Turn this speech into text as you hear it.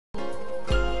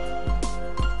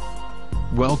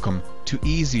Welcome to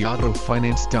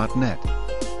EasyAutoFinance.net,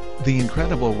 the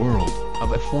incredible world of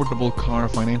affordable car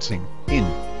financing in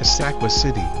Issaquah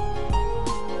City.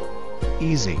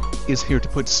 Easy is here to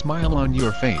put a smile on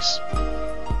your face.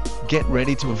 Get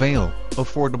ready to avail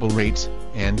affordable rates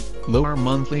and lower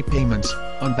monthly payments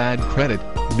on bad credit,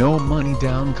 no money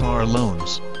down car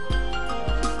loans.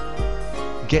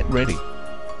 Get ready.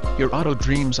 Your auto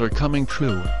dreams are coming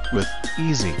true with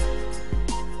Easy.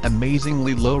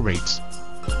 Amazingly low rates,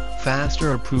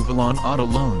 faster approval on auto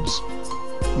loans,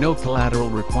 no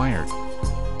collateral required,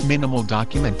 minimal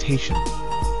documentation,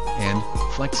 and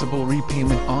flexible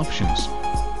repayment options.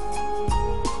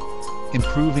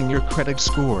 Improving your credit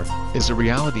score is a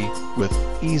reality with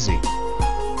Easy.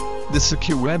 The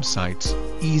secure website's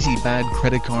Easy Bad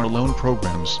Credit Car Loan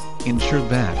programs ensure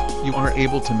that you are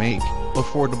able to make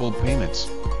affordable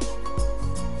payments.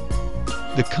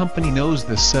 The company knows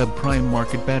the subprime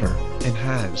market better and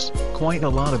has quite a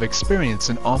lot of experience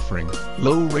in offering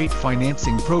low-rate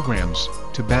financing programs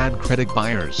to bad credit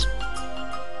buyers.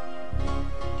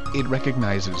 It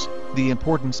recognizes the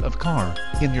importance of car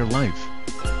in your life,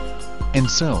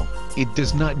 and so it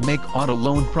does not make auto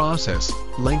loan process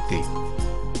lengthy.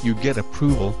 You get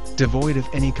approval devoid of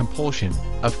any compulsion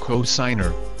of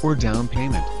co-signer or down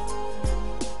payment.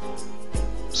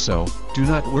 So do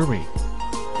not worry.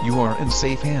 You are in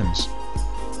safe hands.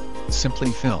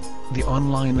 Simply fill the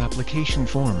online application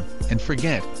form and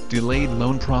forget delayed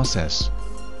loan process.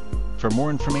 For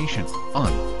more information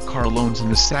on car loans in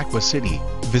Issaquah City,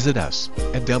 visit us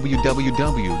at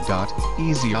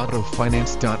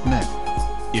www.easyautofinance.net.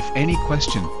 If any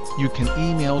question, you can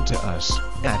email to us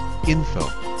at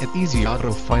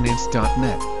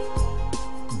info@easyautofinance.net.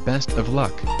 Best of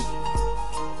luck.